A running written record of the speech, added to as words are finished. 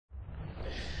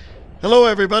Hello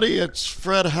everybody, it's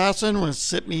Fred Hassan with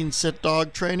Sit Mean Sit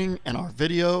Dog Training and our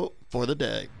video for the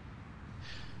day.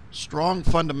 Strong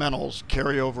fundamentals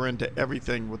carry over into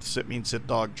everything with Sit Mean Sit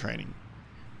Dog Training.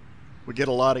 We get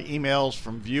a lot of emails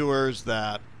from viewers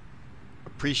that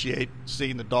appreciate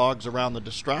seeing the dogs around the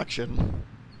distraction,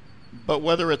 but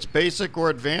whether it's basic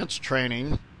or advanced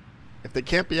training, if they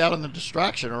can't be out in the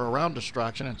distraction or around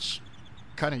distraction, it's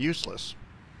kind of useless.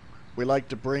 We like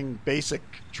to bring basic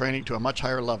training to a much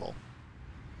higher level.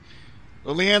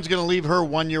 So Leanne's going to leave her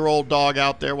one-year-old dog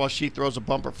out there while she throws a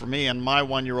bumper for me, and my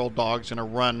one-year-old dog's going to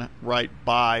run right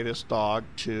by this dog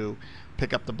to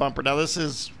pick up the bumper. Now this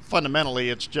is fundamentally,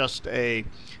 it's just a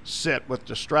sit with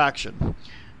distraction.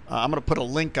 I'm going to put a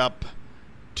link up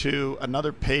to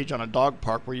another page on a dog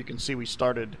park where you can see we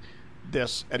started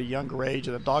this at a younger age,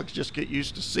 and the dogs just get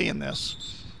used to seeing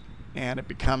this and it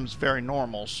becomes very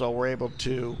normal. So we're able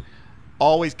to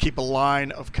always keep a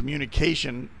line of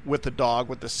communication with the dog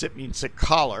with the Sit Mean Sit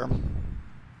collar,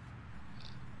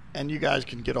 and you guys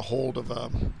can get a hold of a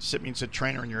Sit Mean Sit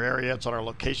trainer in your area. It's on our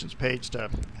locations page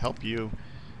to help you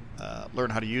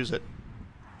learn how to use it.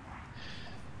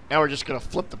 Now we're just going to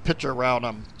flip the picture around.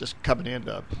 I'm just coming in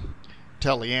to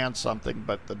tell Leanne something,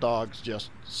 but the dog's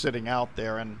just sitting out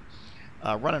there, and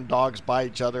running dogs by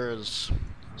each other is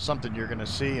something you're going to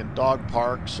see in dog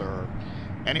parks or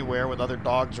anywhere with other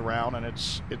dogs around, and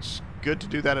it's good to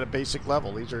do that at a basic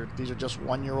level. These are just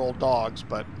one-year-old dogs,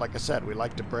 but like I said, we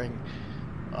like to bring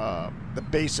the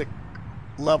basic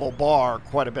level bar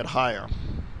quite a bit higher.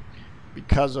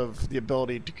 Because of the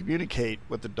ability to communicate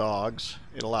with the dogs,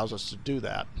 it allows us to do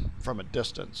that from a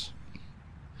distance.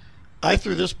 I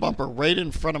threw this bumper right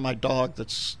in front of my dog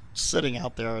that's sitting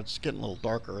out there. It's getting a little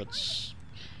darker. It's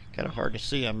kind of hard to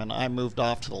see him, and I moved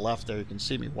off to the left there. You can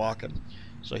see me walking.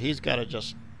 So he's got to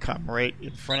just come right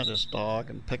in front of this dog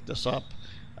and pick this up.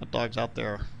 That dog's out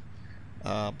there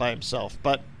by himself.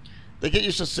 But they get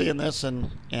used to seeing this, and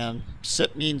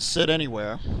sit means sit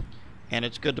anywhere, and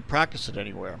it's good to practice it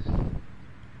anywhere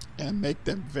and make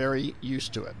them very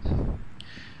used to it.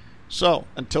 So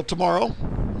until tomorrow,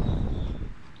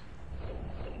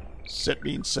 sit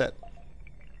means sit.